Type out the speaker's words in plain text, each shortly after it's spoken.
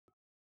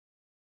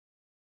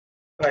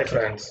Hi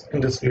friends,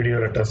 in this video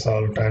let us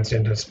solve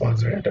transient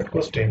response related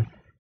question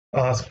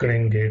asked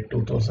in GATE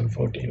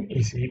 2014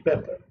 ECE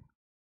paper.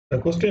 The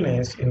question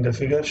is, in the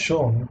figure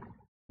shown,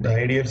 the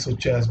ideal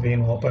switch has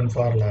been open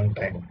for a long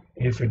time.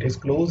 If it is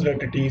closed at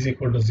t is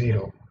equal to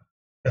 0,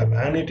 the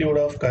magnitude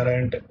of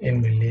current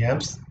in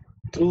milliamps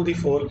through the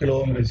 4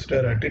 kilo ohm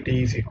resistor at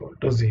t is equal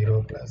to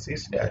 0 plus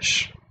is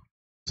dash.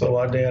 So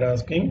what they are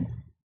asking,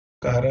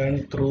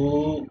 current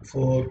through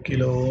 4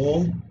 kilo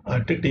ohm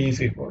at t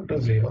is equal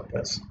to 0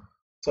 plus.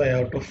 So I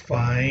have to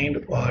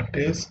find what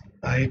is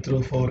I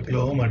through 4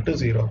 kilo ohm at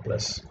 0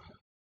 plus.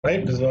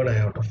 Right? This is what I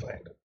have to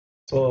find.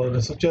 So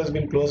the switch has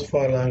been closed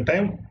for a long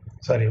time.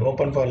 Sorry,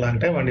 open for a long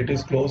time, and it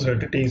is closed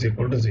at t is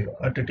equal to 0.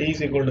 At t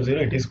is equal to 0,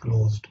 it is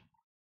closed.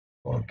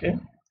 Okay.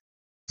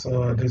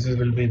 So this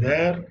will be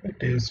there. It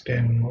is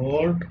 10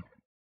 volt.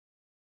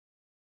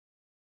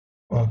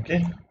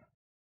 Okay.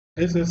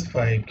 This is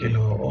 5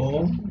 kilo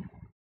ohm.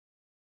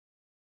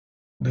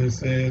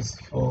 This is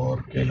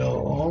 4 kilo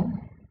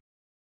ohm.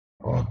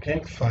 Okay,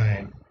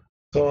 fine.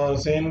 So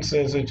since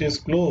switch is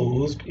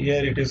closed,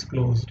 here it is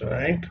closed,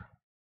 right?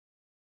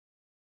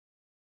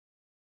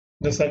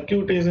 The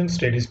circuit is in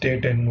steady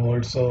state 10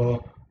 volts.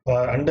 So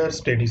for under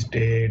steady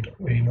state,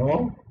 we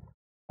know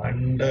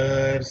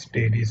under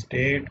steady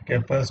state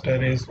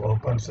capacitor is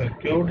open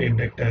circuit,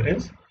 inductor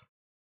is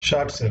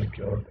short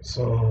circuit.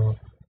 So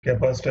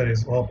capacitor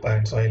is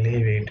open, so I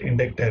leave it.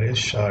 Inductor is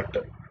short.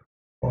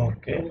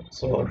 Okay,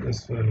 so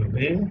this will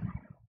be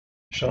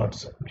short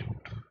circuit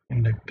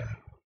inductor.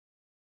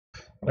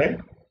 Right,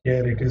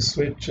 here it is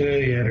switch,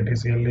 here it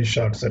is really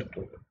short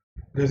circuit.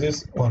 This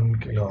is 1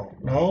 kilo.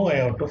 Now I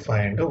have to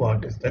find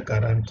what is the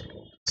current.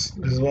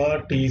 This is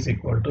what t is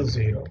equal to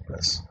 0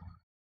 plus.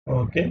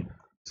 Okay,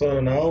 so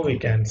now we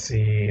can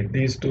see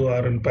these two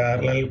are in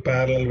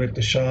parallel with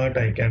the short.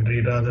 I can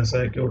redraw the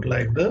circuit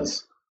like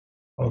this.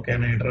 How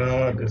can I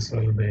draw? This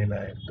will be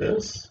like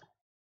this.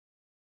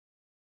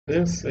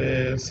 This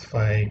is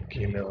 5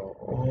 kilo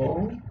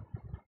ohm.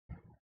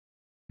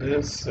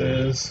 This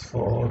is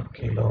 4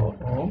 kilo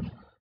ohm.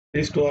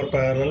 These two are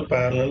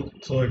parallel,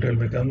 so it will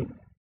become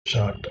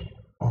short.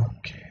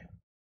 Okay.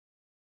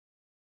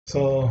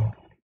 So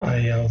I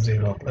have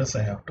 0 plus,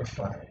 I have to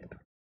find.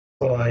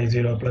 So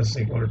I0 plus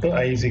equal to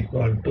I is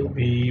equal to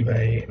V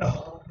by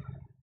R.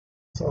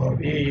 So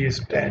V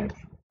is 10.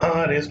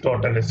 R is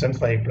total resistance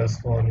 5 plus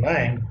 4,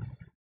 9.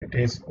 It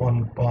is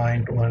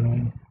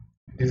 1.1.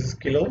 This is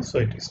kilo, so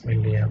it is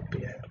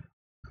milliampere.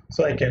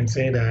 So I can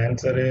say the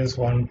answer is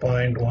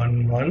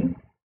 1.11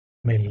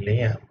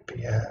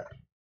 milliampere.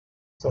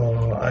 So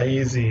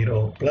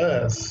I0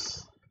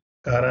 plus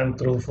current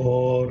through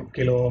 4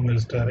 kilo ohm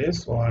resistor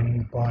is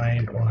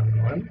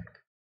 1.11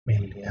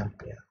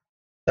 milliampere.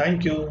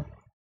 Thank you.